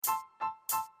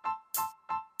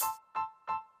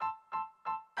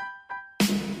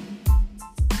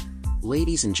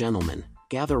Ladies and gentlemen,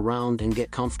 gather round and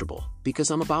get comfortable,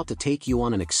 because I'm about to take you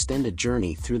on an extended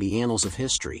journey through the annals of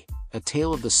history, a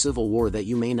tale of the Civil War that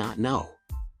you may not know.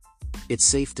 It's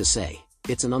safe to say,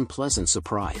 it's an unpleasant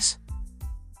surprise.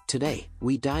 Today,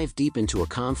 we dive deep into a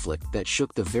conflict that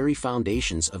shook the very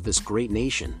foundations of this great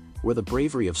nation, where the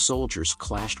bravery of soldiers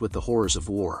clashed with the horrors of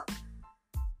war.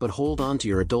 But hold on to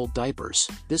your adult diapers,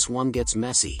 this one gets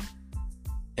messy.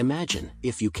 Imagine,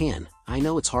 if you can, I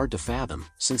know it's hard to fathom,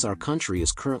 since our country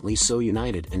is currently so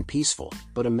united and peaceful,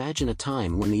 but imagine a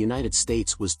time when the United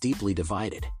States was deeply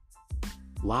divided.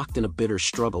 Locked in a bitter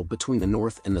struggle between the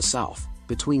North and the South,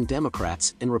 between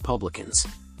Democrats and Republicans.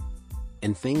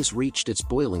 And things reached its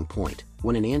boiling point,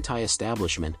 when an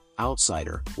anti-establishment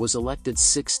outsider was elected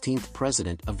 16th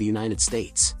President of the United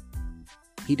States.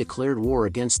 He declared war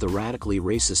against the radically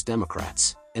racist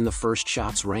Democrats, and the first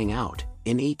shots rang out,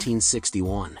 in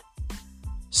 1861.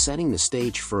 Setting the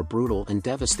stage for a brutal and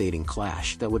devastating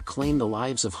clash that would claim the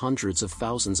lives of hundreds of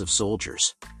thousands of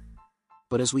soldiers.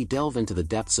 But as we delve into the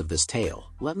depths of this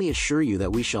tale, let me assure you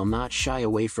that we shall not shy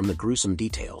away from the gruesome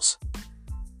details.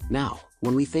 Now,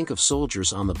 when we think of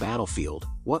soldiers on the battlefield,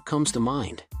 what comes to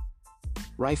mind?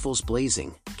 Rifles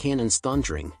blazing, cannons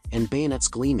thundering, and bayonets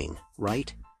gleaming,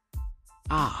 right?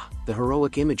 Ah, the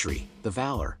heroic imagery, the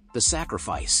valor, the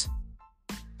sacrifice.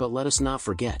 But let us not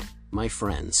forget, my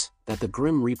friends, that the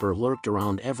Grim Reaper lurked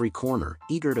around every corner,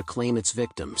 eager to claim its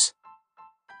victims.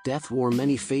 Death wore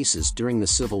many faces during the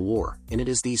Civil War, and it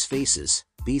is these faces,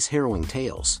 these harrowing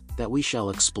tales, that we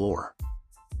shall explore.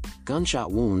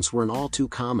 Gunshot wounds were an all too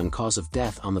common cause of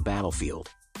death on the battlefield.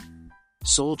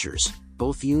 Soldiers,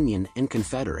 both Union and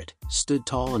Confederate, stood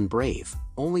tall and brave,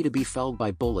 only to be felled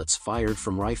by bullets fired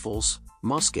from rifles,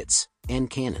 muskets,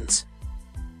 and cannons.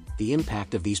 The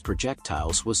impact of these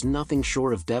projectiles was nothing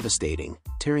short of devastating,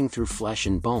 tearing through flesh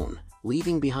and bone,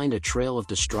 leaving behind a trail of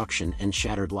destruction and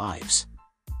shattered lives.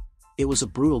 It was a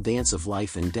brutal dance of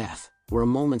life and death, where a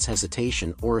moment's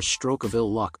hesitation or a stroke of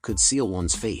ill luck could seal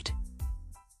one's fate.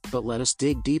 But let us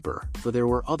dig deeper, for there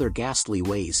were other ghastly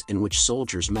ways in which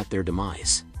soldiers met their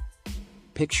demise.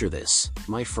 Picture this,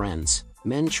 my friends,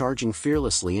 men charging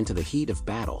fearlessly into the heat of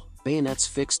battle, bayonets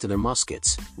fixed to their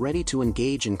muskets, ready to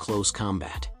engage in close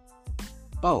combat.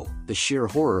 Oh, the sheer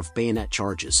horror of bayonet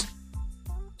charges.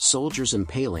 Soldiers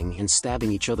impaling and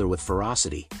stabbing each other with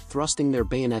ferocity, thrusting their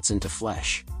bayonets into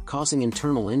flesh, causing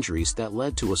internal injuries that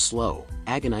led to a slow,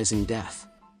 agonizing death.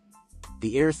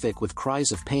 The air thick with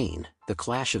cries of pain, the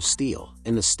clash of steel,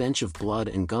 and the stench of blood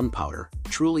and gunpowder,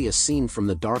 truly a scene from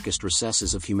the darkest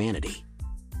recesses of humanity.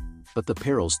 But the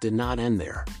perils did not end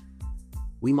there.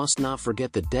 We must not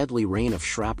forget the deadly rain of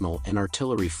shrapnel and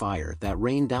artillery fire that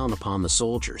rained down upon the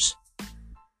soldiers.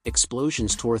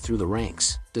 Explosions tore through the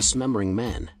ranks, dismembering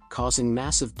men, causing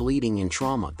massive bleeding and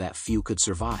trauma that few could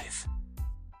survive.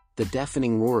 The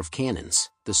deafening roar of cannons,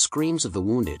 the screams of the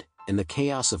wounded, and the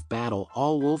chaos of battle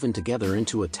all woven together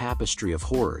into a tapestry of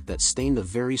horror that stained the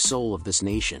very soul of this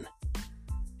nation.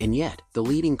 And yet, the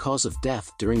leading cause of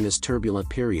death during this turbulent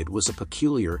period was a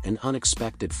peculiar and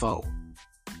unexpected foe.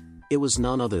 It was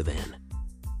none other than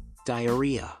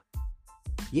diarrhea.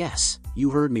 Yes, you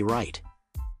heard me right.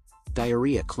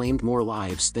 Diarrhea claimed more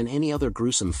lives than any other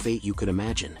gruesome fate you could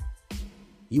imagine.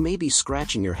 You may be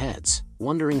scratching your heads,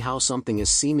 wondering how something as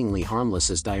seemingly harmless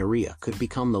as diarrhea could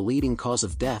become the leading cause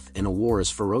of death in a war as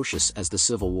ferocious as the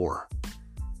Civil War.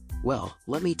 Well,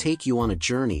 let me take you on a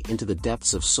journey into the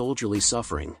depths of soldierly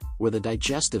suffering, where the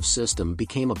digestive system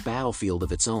became a battlefield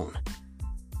of its own.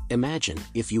 Imagine,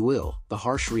 if you will, the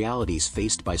harsh realities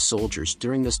faced by soldiers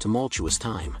during this tumultuous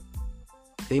time.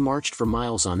 They marched for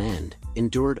miles on end,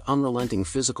 endured unrelenting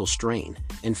physical strain,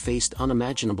 and faced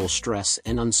unimaginable stress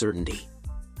and uncertainty.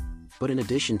 But in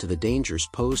addition to the dangers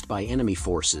posed by enemy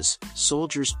forces,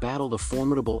 soldiers battled a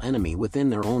formidable enemy within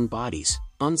their own bodies: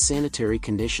 unsanitary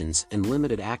conditions and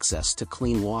limited access to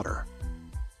clean water.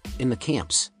 In the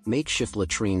camps, makeshift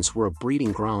latrines were a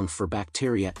breeding ground for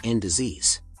bacteria and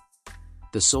disease.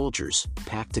 The soldiers,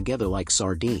 packed together like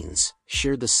sardines,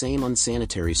 shared the same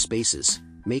unsanitary spaces,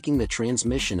 making the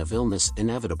transmission of illness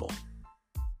inevitable.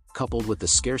 Coupled with the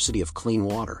scarcity of clean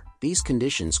water, these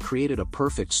conditions created a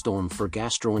perfect storm for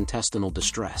gastrointestinal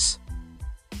distress.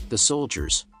 The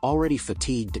soldiers, already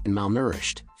fatigued and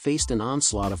malnourished, faced an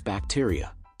onslaught of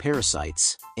bacteria,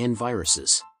 parasites, and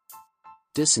viruses.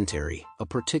 Dysentery, a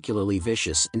particularly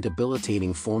vicious and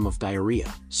debilitating form of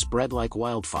diarrhea, spread like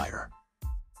wildfire.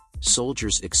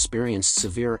 Soldiers experienced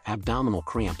severe abdominal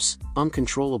cramps,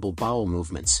 uncontrollable bowel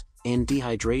movements, and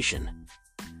dehydration.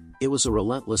 It was a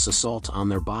relentless assault on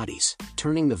their bodies,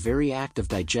 turning the very act of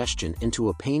digestion into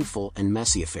a painful and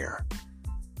messy affair.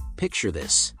 Picture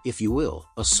this, if you will,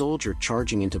 a soldier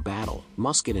charging into battle,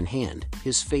 musket in hand,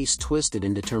 his face twisted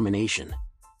in determination.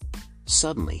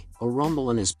 Suddenly, a rumble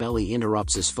in his belly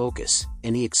interrupts his focus,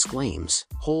 and he exclaims,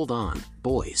 "Hold on,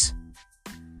 boys.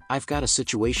 I've got a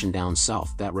situation down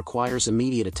south that requires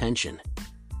immediate attention."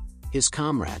 His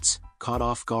comrades, caught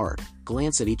off guard,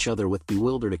 glance at each other with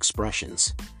bewildered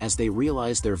expressions, as they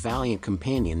realize their valiant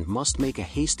companion must make a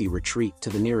hasty retreat to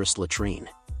the nearest latrine.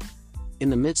 In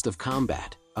the midst of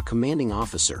combat, a commanding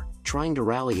officer, trying to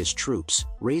rally his troops,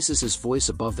 raises his voice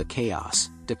above the chaos,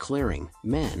 declaring,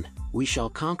 "Men, we shall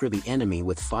conquer the enemy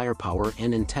with firepower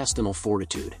and intestinal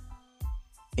fortitude.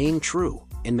 Aim true,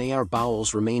 and may our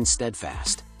bowels remain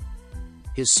steadfast."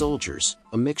 His soldiers,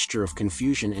 a mixture of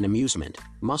confusion and amusement,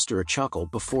 muster a chuckle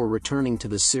before returning to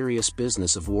the serious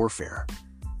business of warfare.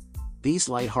 These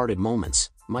light-hearted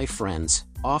moments, my friends,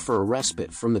 offer a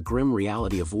respite from the grim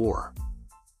reality of war.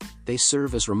 They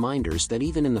serve as reminders that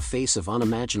even in the face of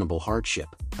unimaginable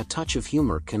hardship, a touch of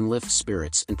humor can lift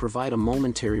spirits and provide a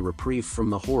momentary reprieve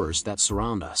from the horrors that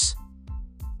surround us.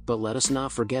 But let us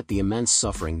not forget the immense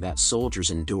suffering that soldiers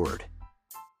endured.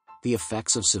 The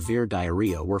effects of severe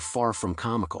diarrhea were far from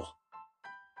comical.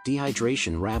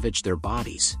 Dehydration ravaged their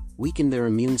bodies, weakened their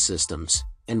immune systems,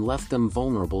 and left them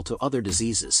vulnerable to other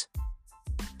diseases.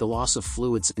 The loss of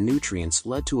fluids and nutrients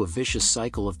led to a vicious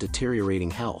cycle of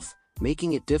deteriorating health,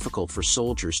 making it difficult for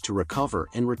soldiers to recover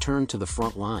and return to the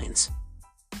front lines.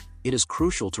 It is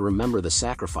crucial to remember the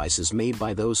sacrifices made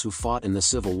by those who fought in the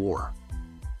Civil War.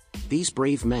 These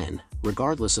brave men,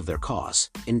 regardless of their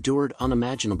cause, endured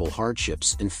unimaginable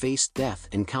hardships and faced death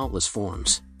in countless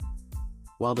forms.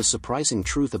 While the surprising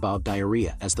truth about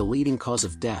diarrhea as the leading cause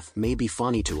of death may be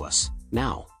funny to us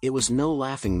now, it was no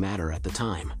laughing matter at the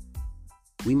time.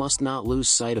 We must not lose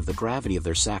sight of the gravity of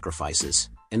their sacrifices,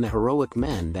 and the heroic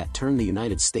men that turned the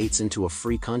United States into a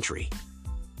free country.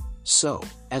 So,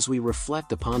 as we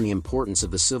reflect upon the importance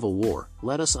of the Civil War,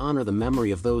 let us honor the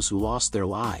memory of those who lost their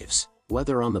lives,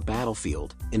 whether on the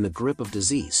battlefield, in the grip of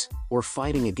disease, or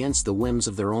fighting against the whims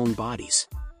of their own bodies.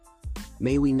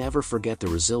 May we never forget the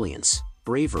resilience,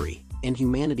 bravery, and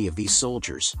humanity of these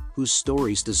soldiers, whose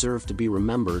stories deserve to be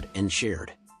remembered and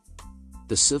shared.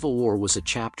 The Civil War was a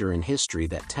chapter in history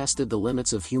that tested the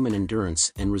limits of human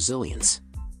endurance and resilience.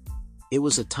 It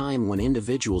was a time when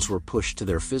individuals were pushed to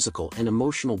their physical and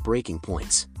emotional breaking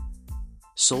points.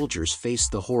 Soldiers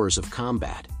faced the horrors of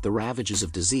combat, the ravages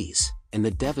of disease, and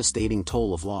the devastating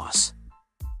toll of loss.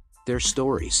 Their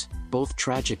stories, both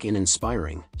tragic and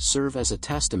inspiring, serve as a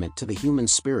testament to the human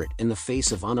spirit in the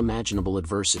face of unimaginable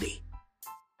adversity.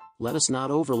 Let us not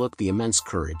overlook the immense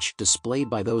courage displayed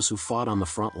by those who fought on the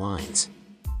front lines.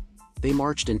 They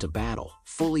marched into battle,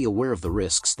 fully aware of the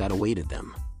risks that awaited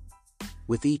them.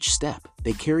 With each step,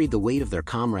 they carried the weight of their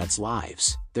comrades'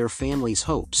 lives, their families'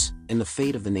 hopes, and the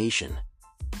fate of the nation.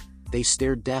 They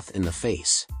stared death in the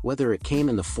face, whether it came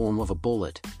in the form of a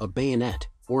bullet, a bayonet,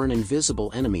 or an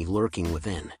invisible enemy lurking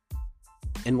within.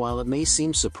 And while it may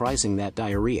seem surprising that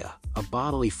diarrhea, a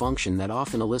bodily function that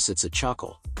often elicits a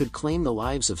chuckle, could claim the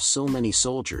lives of so many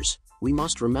soldiers, we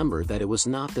must remember that it was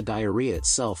not the diarrhea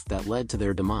itself that led to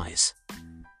their demise.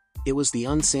 It was the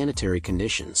unsanitary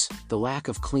conditions, the lack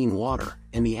of clean water,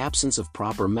 and the absence of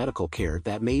proper medical care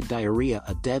that made diarrhea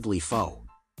a deadly foe.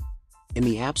 In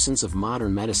the absence of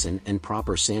modern medicine and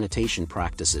proper sanitation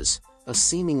practices, a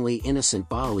seemingly innocent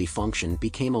bodily function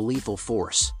became a lethal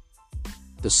force.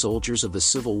 The soldiers of the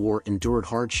Civil War endured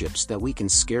hardships that we can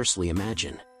scarcely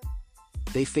imagine.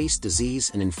 They faced disease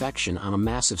and infection on a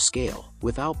massive scale,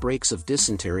 with outbreaks of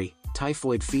dysentery,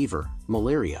 typhoid fever,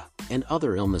 malaria, and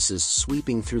other illnesses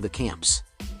sweeping through the camps.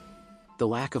 The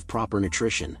lack of proper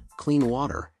nutrition, clean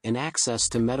water, and access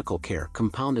to medical care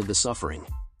compounded the suffering.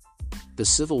 The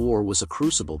Civil War was a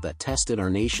crucible that tested our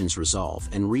nation's resolve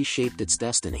and reshaped its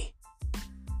destiny.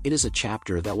 It is a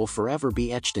chapter that will forever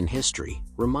be etched in history,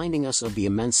 reminding us of the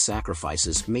immense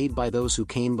sacrifices made by those who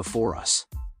came before us.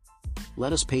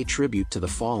 Let us pay tribute to the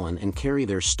fallen and carry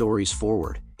their stories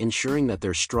forward, ensuring that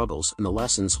their struggles and the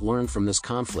lessons learned from this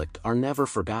conflict are never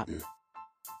forgotten.